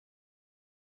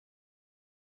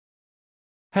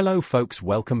Hello folks,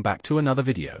 welcome back to another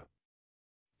video.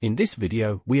 In this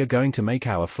video, we are going to make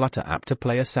our Flutter app to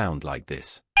play a sound like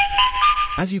this.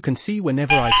 As you can see,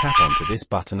 whenever I tap onto this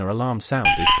button, an alarm sound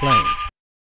is playing.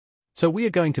 So we are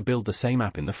going to build the same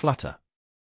app in the Flutter.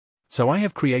 So I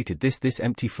have created this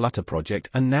empty Flutter project,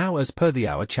 and now as per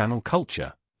our channel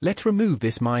culture, let's remove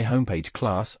this My Homepage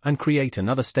class and create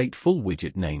another stateful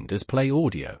widget named as Play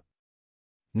Audio.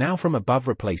 Now from above,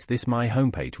 replace this My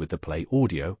Homepage with the Play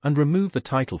Audio and remove the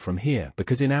title from here,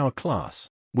 because in our class,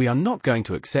 we are not going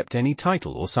to accept any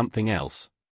title or something else.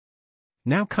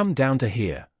 Now come down to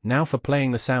here. Now for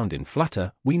playing the sound in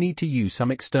Flutter, we need to use some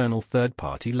external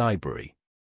third-party library.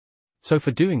 So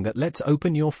for doing that, let's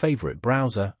open your favorite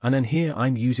browser, and in here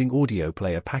I'm using Audio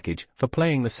Player package for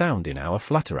playing the sound in our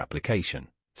Flutter application.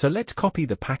 So let's copy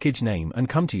the package name and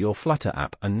come to your Flutter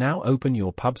app, and now open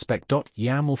your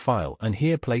pubspec.yaml file and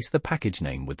here place the package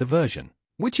name with the version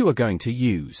which you are going to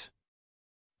use.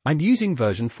 I'm using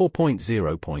version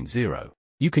 4.0.0.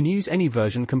 You can use any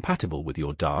version compatible with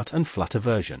your Dart and Flutter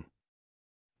version.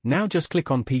 Now just click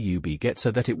on pub-get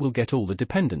so that it will get all the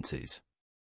dependencies.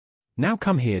 Now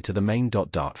come here to the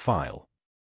main.dart file.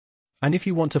 And if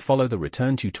you want to follow the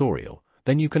return tutorial,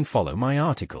 then you can follow my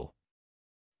article.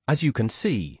 As you can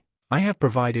see, I have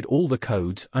provided all the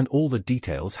codes and all the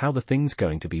details how the thing's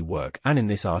going to be work, and in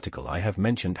this article I have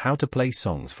mentioned how to play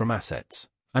songs from assets,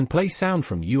 and play sound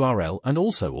from URL, and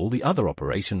also all the other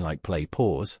operation like play,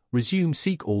 pause, resume,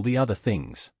 seek, all the other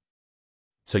things.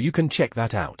 So you can check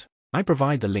that out. I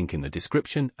provide the link in the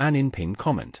description and in pinned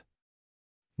comment.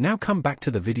 Now come back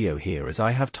to the video here. As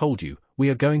I have told you, we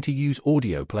are going to use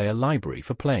Audio Player library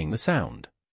for playing the sound.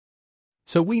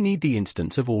 So we need the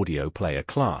instance of Audio Player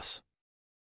class.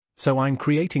 So I'm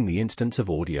creating the instance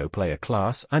of Audio Player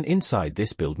class, and inside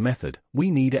this build method, we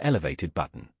need an elevated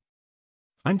button.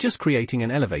 I'm just creating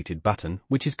an elevated button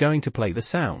which is going to play the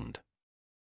sound.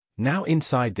 Now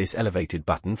inside this elevated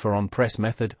button for onPress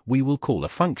method, we will call a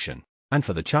function, and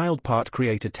for the child part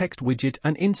create a text widget,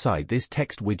 and inside this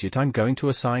text widget I'm going to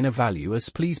assign a value as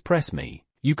please press me.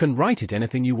 You can write it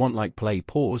anything you want like play,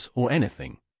 pause, or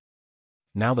anything.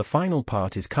 Now the final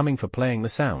part is coming for playing the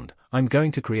sound. I'm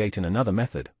going to create another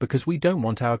method because we don't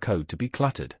want our code to be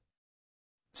cluttered.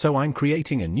 So I'm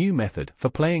creating a new method for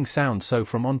playing sound. So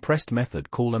from onPressed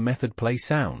method call a method play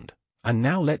sound. And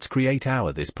now let's create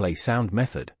our this play sound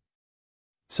method.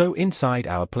 So inside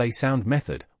our play sound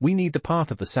method, we need the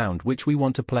path of the sound which we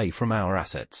want to play from our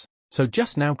assets. So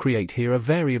just now create here a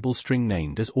variable string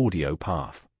named as audio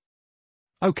path.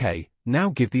 Okay,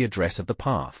 now give the address of the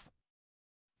path.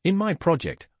 In my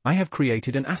project, I have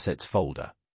created an assets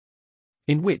folder,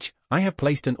 in which I have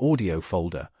placed an audio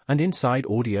folder, and inside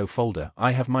audio folder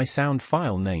I have my sound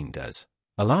file named as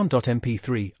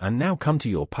alarm.mp3, and now come to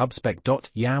your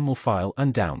pubspec.yaml file,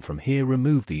 and down from here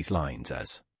remove these lines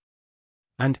as,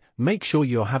 and make sure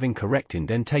you're having correct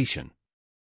indentation.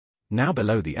 Now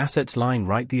below the assets line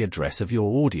write the address of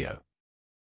your audio.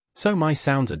 So my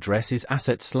sound's address is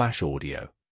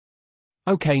assets/audio.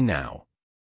 Okay, now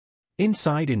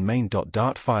inside in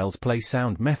main.dart files play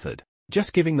sound method,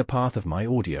 just giving the path of my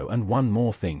audio. And one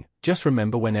more thing, just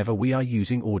remember whenever we are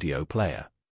using audio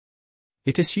player,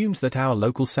 it assumes that our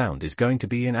local sound is going to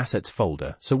be in assets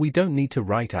folder, so we don't need to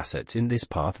write assets in this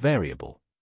path variable.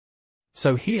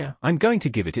 So here, I'm going to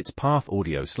give it its path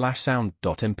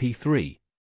audio/sound.mp3.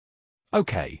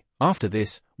 Okay, after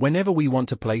this, whenever we want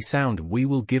to play sound, we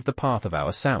will give the path of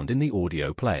our sound in the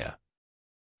audio player.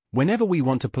 Whenever we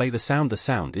want to play the sound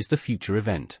is the future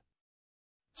event.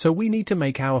 So we need to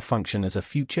make our function as a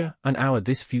future, and our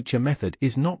this future method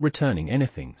is not returning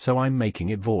anything, so I'm making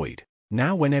it void.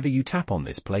 Now whenever you tap on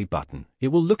this play button,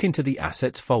 it will look into the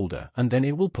assets folder and then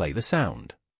it will play the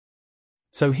sound.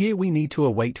 So here we need to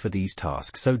await for these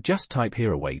tasks, so just type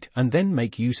here await and then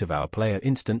make use of our player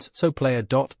instance, so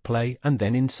player.play, and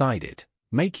then inside it,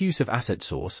 make use of asset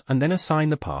source and then assign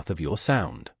the path of your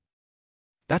sound.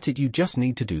 That's it, you just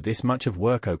need to do this much of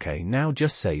work. Okay, now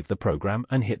just save the program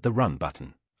and hit the run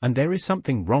button. And there is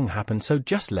something wrong happened, so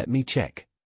just let me check.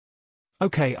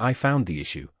 Okay, I found the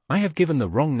issue. I have given the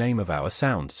wrong name of our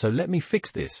sound, so let me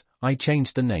fix this. I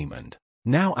changed the name and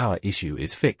now our issue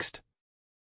is fixed.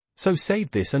 So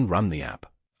save this and run the app.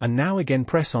 And now again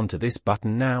press onto this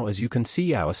button. Now as you can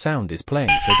see our sound is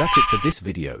playing. So that's it for this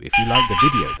video. If you like the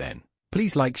video, then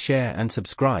please like, share and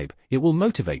subscribe. It will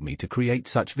motivate me to create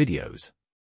such videos.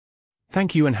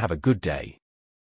 Thank you and have a good day.